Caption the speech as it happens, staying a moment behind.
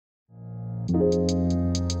Hey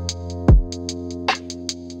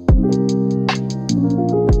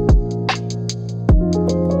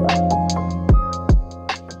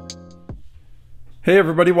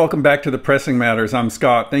everybody, welcome back to the Pressing Matters. I'm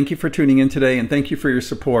Scott. Thank you for tuning in today and thank you for your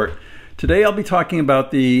support. Today I'll be talking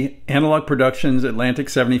about the Analogue Productions Atlantic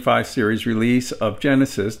 75 series release of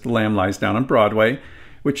Genesis, The Lamb Lies Down on Broadway,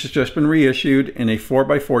 which has just been reissued in a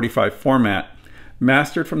 4x45 format,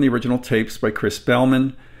 mastered from the original tapes by Chris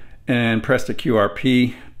Bellman and pressed to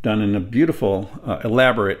QRP, done in a beautiful,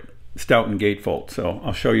 elaborate Stoughton gatefold. So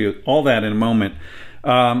I'll show you all that in a moment.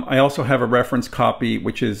 I also have a reference copy,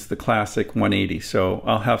 which is the classic 180. So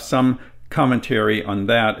I'll have some commentary on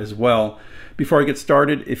that as well. Before I get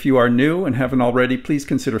started, if you are new and haven't already, please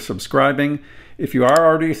consider subscribing. If you are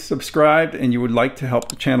already subscribed and you would like to help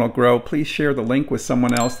the channel grow, please share the link with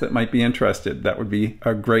someone else that might be interested. That would be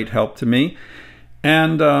a great help to me.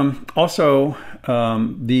 And also,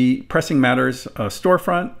 the Pressing Matters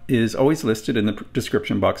storefront is always listed in the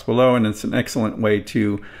description box below, and it's an excellent way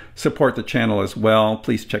to support the channel as well.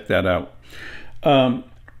 Please check that out.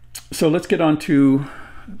 So let's get on to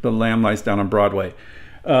The Lamb Lies Down on Broadway.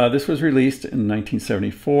 This was released in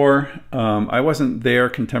 1974. I wasn't there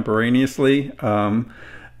contemporaneously.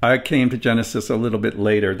 I came to Genesis a little bit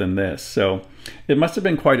later than this, so it must have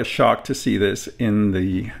been quite a shock to see this in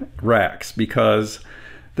the racks, because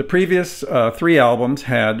the previous three albums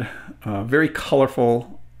had very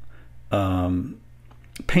colorful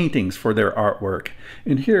paintings for their artwork.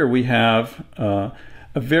 And here we have a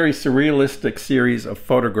very surrealistic series of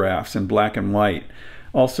photographs in black and white.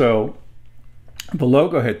 Also, the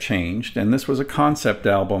logo had changed, and this was a concept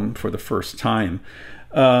album for the first time.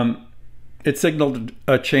 It signaled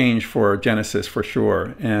a change for Genesis for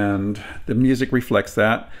sure, and the music reflects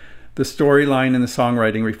that. The storyline and the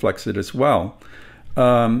songwriting reflects it as well.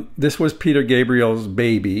 This was Peter Gabriel's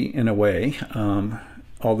baby in a way,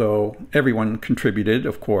 although everyone contributed,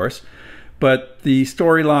 of course. But the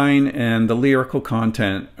storyline and the lyrical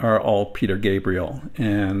content are all Peter Gabriel,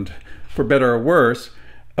 and for better or worse,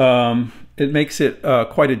 it makes it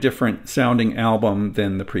quite a different sounding album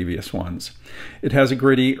than the previous ones. It has a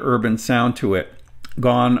gritty urban sound to it.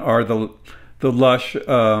 Gone are the lush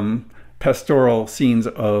pastoral scenes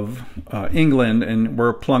of England, and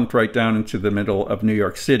we're plunked right down into the middle of New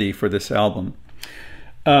York City for this album.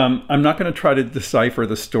 I'm not going to try to decipher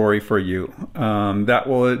the story for you. That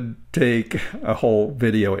will take a whole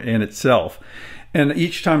video in itself. And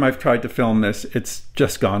each time I've tried to film this, it's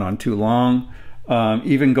just gone on too long.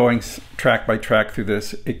 Even going track by track through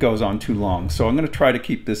this, it goes on too long. So I'm going to try to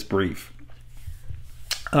keep this brief.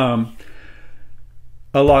 A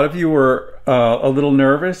lot of you were a little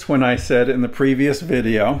nervous when I said in the previous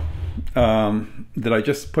video that I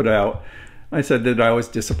just put out, I said that I was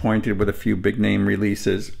disappointed with a few big name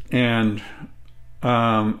releases, and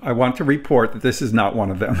I want to report that this is not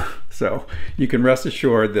one of them. So you can rest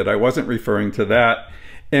assured that I wasn't referring to that,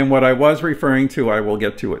 and what I was referring to I will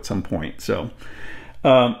get to at some point. So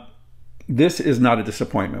this is not a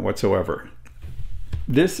disappointment whatsoever.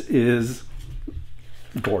 This is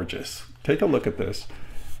gorgeous. Take a look at this.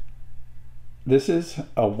 This is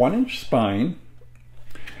a 1-inch spine,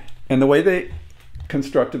 and the way they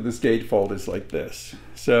constructed this gatefold is like this.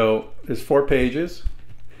 So there's 4 pages.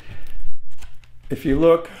 If you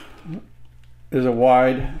look, there's a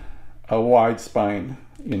wide spine,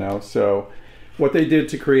 you know. So what they did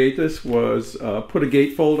to create this was put a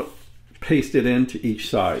gatefold, paste it into each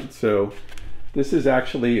side. So this is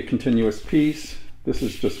actually a continuous piece. This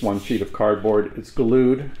is just one sheet of cardboard. It's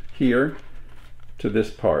glued here to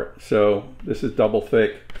this part. So this is double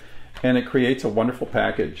thick, and it creates a wonderful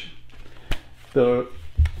package. The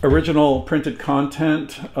original printed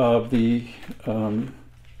content of the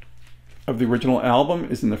original album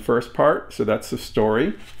is in the first part, so that's the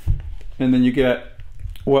story. And then you get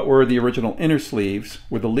what were the original inner sleeves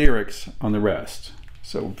with the lyrics on the rest.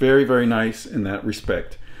 So very, very nice in that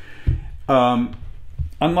respect.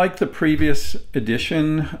 Unlike the previous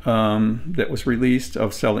edition that was released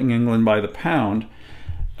of Selling England by the Pound,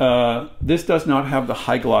 this does not have the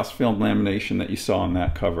high gloss film lamination that you saw on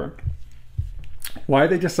that cover. Why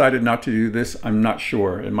they decided not to do this, I'm not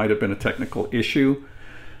sure. It might have been a technical issue.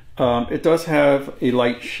 It does have a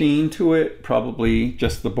light sheen to it, probably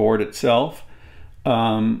just the board itself.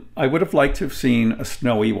 I would have liked to have seen a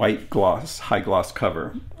snowy white gloss, high gloss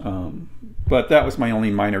cover, but that was my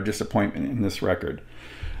only minor disappointment in this record.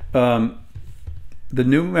 The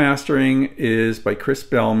new mastering is by Chris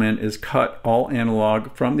Bellman, is cut all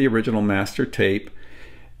analog from the original master tape,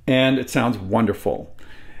 and it sounds wonderful.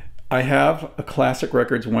 I have a Classic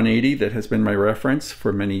Records 180 that has been my reference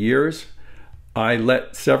for many years. I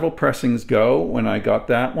let several pressings go when I got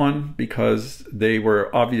that one because they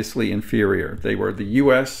were obviously inferior. They were the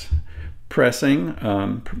US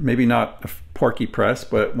pressing, maybe not a Porky press,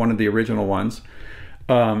 but one of the original ones,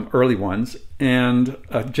 early ones, and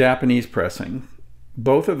a Japanese pressing.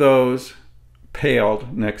 Both of those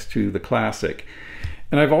paled next to the classic.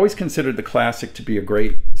 And I've always considered the classic to be a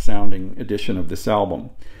great sounding edition of this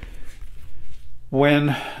album.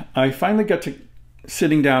 When I finally got to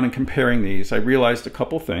sitting down and comparing these, I realized a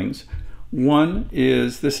couple things. One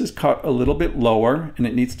is this is cut a little bit lower and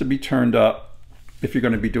it needs to be turned up if you're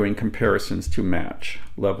going to be doing comparisons to match,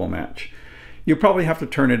 level match. You probably have to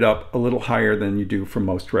turn it up a little higher than you do for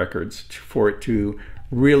most records for it to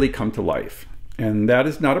really come to life. And that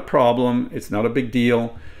is not a problem. It's not a big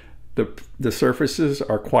deal. The surfaces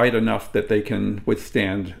are quiet enough that they can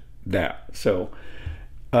withstand that. So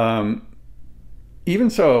even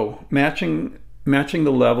so, matching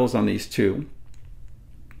the levels on these two,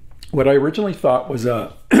 what I originally thought was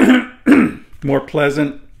a more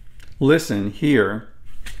pleasant listen here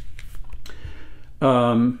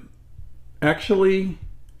actually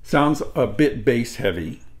sounds a bit bass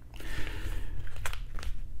heavy.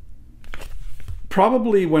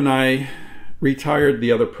 Probably when I retired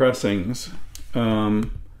the other pressings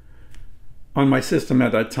on my system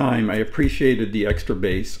at that time, I appreciated the extra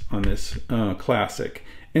bass on this classic.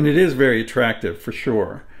 And it is very attractive for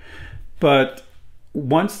sure. But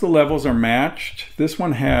once the levels are matched, this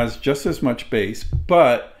one has just as much bass,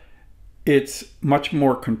 but it's much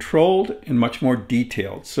more controlled and much more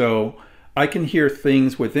detailed. So I can hear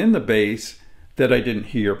things within the bass that I didn't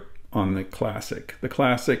hear on the classic. The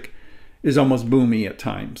classic is almost boomy at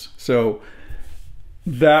times. So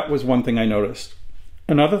that was one thing I noticed.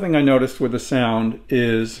 Another thing I noticed with the sound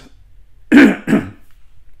is, excuse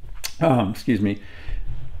me,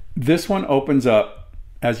 this one opens up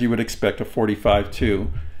as you would expect a 45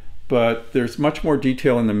 too, but there's much more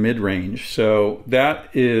detail in the mid-range. So that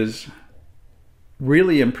is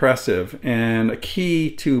really impressive and a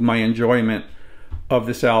key to my enjoyment of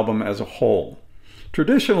this album as a whole.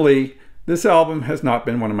 Traditionally, this album has not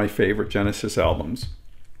been one of my favorite Genesis albums.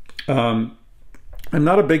 I'm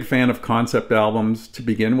not a big fan of concept albums to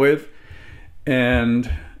begin with,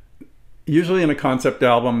 and usually in a concept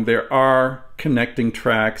album there are connecting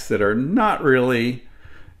tracks that are not really,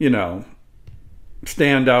 you know,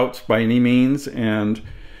 standouts by any means. And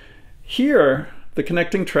here, the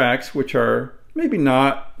connecting tracks, which are maybe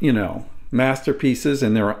not, you know, masterpieces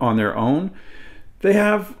and they're on their own, they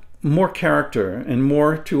have more character and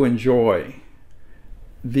more to enjoy.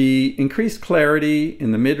 The increased clarity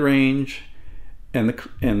in the mid-range and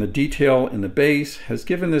the detail in the bass has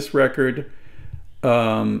given this record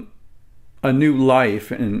a new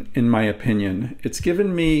life, in my opinion. It's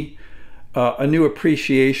given me a new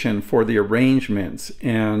appreciation for the arrangements,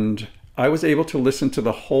 and I was able to listen to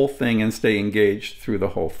the whole thing and stay engaged through the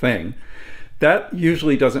whole thing. That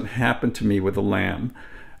usually doesn't happen to me with the Lamb.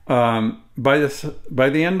 By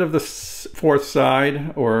the end of the fourth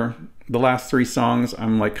side, or the last three songs,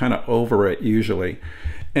 I'm like kind of over it usually.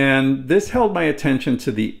 And this held my attention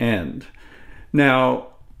to the end. Now,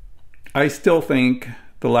 I still think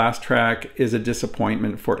the last track is a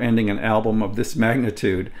disappointment for ending an album of this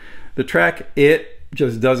magnitude. The track It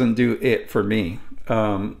just doesn't do it for me.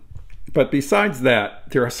 But besides that,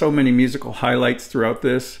 there are so many musical highlights throughout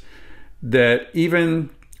this that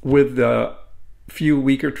even with the few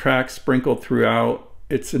weaker tracks sprinkled throughout,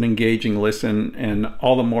 it's an engaging listen, and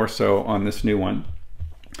all the more so on this new one.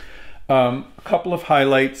 A couple of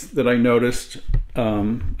highlights that I noticed.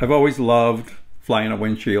 I've always loved Fly in a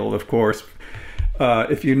Windshield, of course.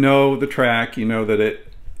 If you know the track, you know that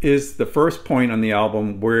it is the first point on the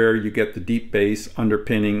album where you get the deep bass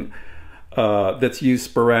underpinning that's used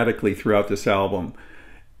sporadically throughout this album.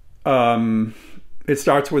 It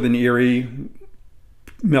starts with an eerie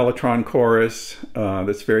mellotron chorus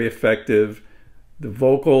that's very effective. The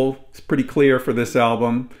vocal is pretty clear for this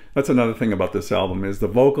album. That's another thing about this album, is the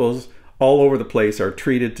vocals all over the place are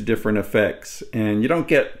treated to different effects, and you don't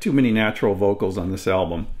get too many natural vocals on this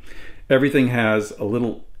album. Everything has a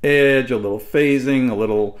little edge, a little phasing, a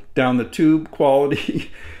little down the tube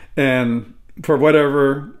quality, and for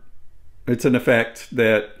whatever, it's an effect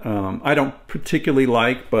that I don't particularly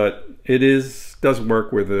like, but it does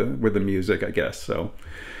work with the music, I guess. So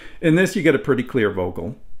in this, you get a pretty clear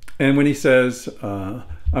vocal. And when he says,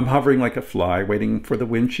 I'm hovering like a fly, waiting for the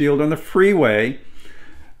windshield on the freeway,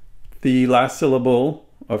 the last syllable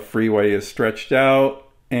of freeway is stretched out,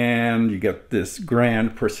 and you get this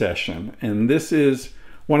grand procession. And this is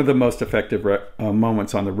one of the most effective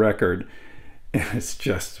moments on the record. It's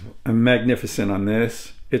just magnificent on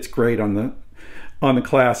this. It's great on on the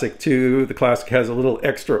classic too. The classic has a little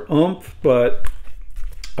extra oomph, but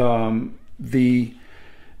the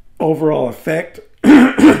overall effect,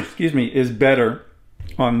 excuse me, is better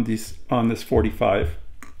on this 45.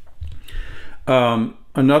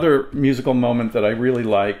 Another musical moment that I really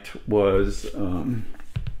liked was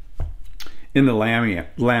in the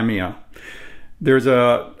Lamia. There's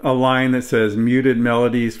a line that says, "Muted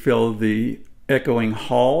melodies fill the echoing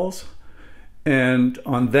halls," and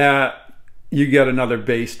on that you get another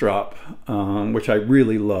bass drop, which I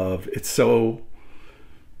really love. It's so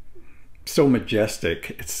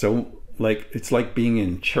majestic. It's like being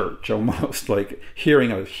in church, almost like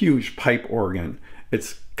hearing a huge pipe organ.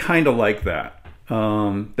 It's kind of like that.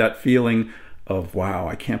 That feeling of, wow,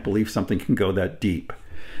 I can't believe something can go that deep.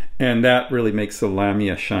 And that really makes the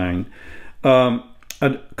Lamia shine. A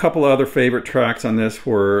couple of other favorite tracks on this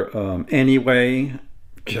were Anyway,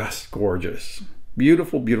 just gorgeous.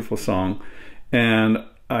 Beautiful, beautiful song. And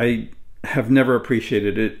I have never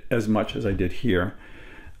appreciated it as much as I did here.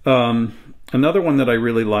 Another one that I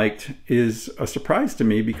really liked is a surprise to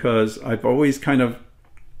me because I've always kind of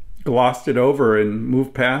glossed it over and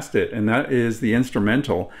moved past it, and that is the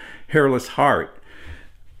instrumental, Hairless Heart.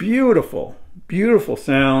 Beautiful, beautiful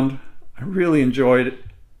sound. I really enjoyed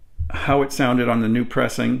how it sounded on the new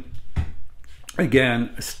pressing.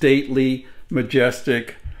 Again, a stately,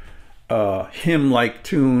 majestic, hymn-like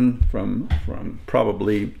tune from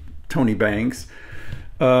probably Tony Banks.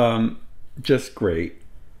 Just great,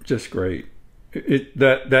 just great.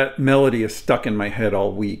 That melody is stuck in my head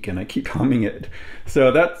all week and I keep humming it.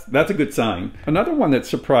 So that's a good sign. Another one that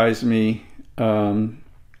surprised me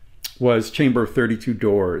was Chamber of 32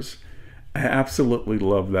 Doors. I absolutely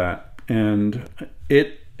love that. And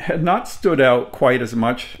it had not stood out quite as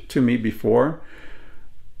much to me before,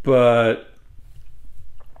 but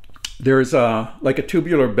there's like a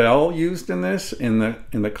tubular bell used in this in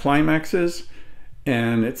the climaxes,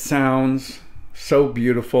 and it sounds so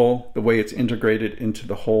beautiful the way it's integrated into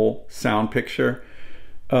the whole sound picture.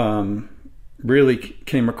 Really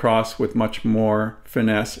came across with much more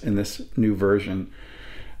finesse in this new version.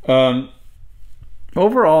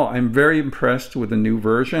 Overall, I'm very impressed with the new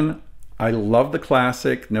version. I love the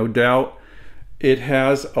classic, no doubt. It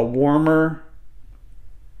has a warmer,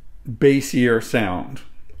 bassier sound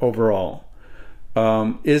overall.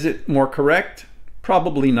 Is it more correct?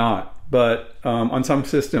 Probably not, but on some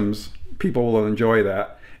systems, people will enjoy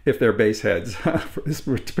that if they're bass heads,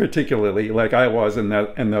 particularly like I was in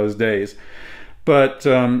those days. But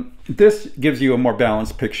this gives you a more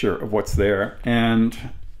balanced picture of what's there, and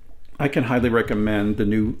I can highly recommend the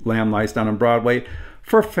new Lamb Lies Down on Broadway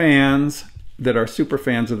for fans that are super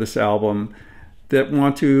fans of this album that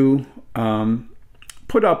want to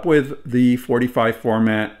put up with the 45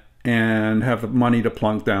 format and have the money to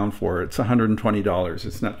plunk down for it. It's $120.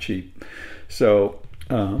 It's not cheap. So,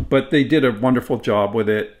 but they did a wonderful job with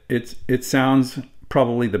it. It sounds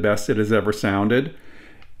probably the best it has ever sounded,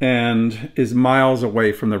 and is miles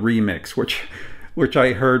away from the remix, which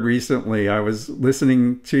I heard recently. I was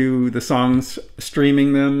listening to the songs,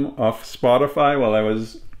 streaming them off Spotify while I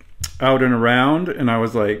was out and around, and I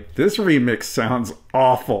was like, this remix sounds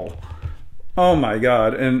awful. Oh my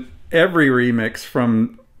God. And every remix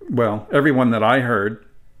from, well, everyone that I heard,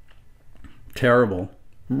 terrible,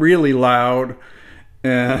 really loud,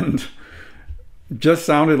 and just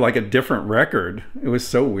sounded like a different record. It was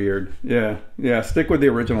so weird. Yeah, stick with the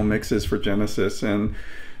original mixes for Genesis, and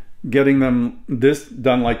getting them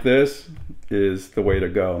done like this is the way to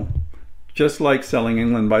go. Just like Selling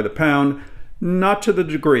England by the Pound, not to the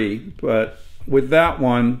degree, but with that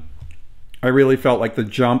one, I really felt like the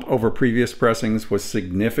jump over previous pressings was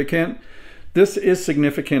significant. This is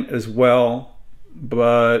significant as well,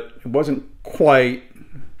 but it wasn't quite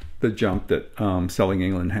the jump that Selling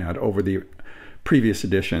England had over the previous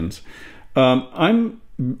editions. I'm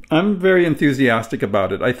very enthusiastic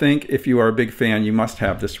about it. I think if you are a big fan, you must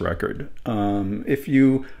have this record. If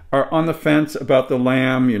you are on the fence about the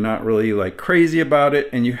Lamb, you're not really like crazy about it,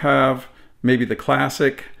 and you have maybe the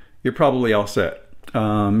classic, you're probably all set.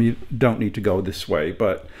 You don't need to go this way.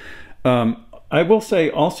 But I will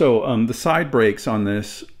say also the side breaks on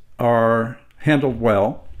this are handled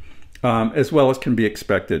well as can be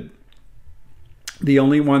expected. The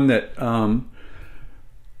only one that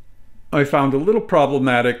I found a little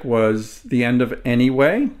problematic was the end of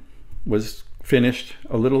Anyway. Was finished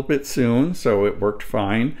a little bit soon, so it worked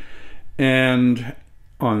fine. And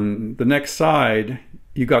on the next side,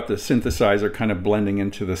 you got the synthesizer kind of blending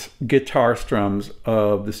into the guitar strums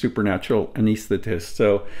of the supernatural anesthetist.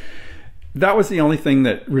 So that was the only thing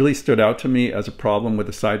that really stood out to me as a problem with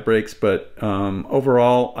the side breaks, but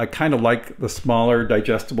overall I kind of like the smaller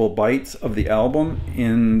digestible bites of the album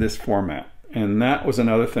in this format, and that was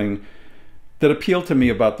another thing that appealed to me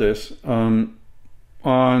about this.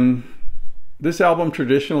 On this album,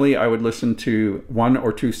 traditionally I would listen to 1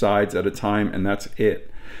 or 2 sides at a time, and that's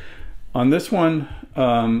it. On this one,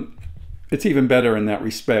 it's even better in that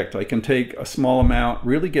respect. I can take a small amount,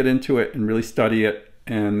 really get into it and really study it,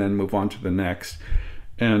 and then move on to the next.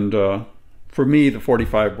 And for me, the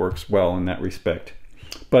 45 works well in that respect.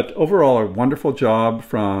 But overall, a wonderful job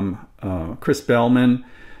from Chris Bellman,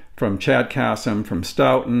 from Chad Kassem, from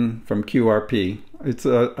Stoughton, from QRP. It's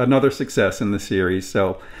another success in the series.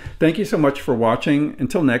 So thank you so much for watching.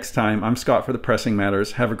 Until next time, I'm Scott for the Pressing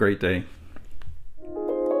Matters. Have a great day.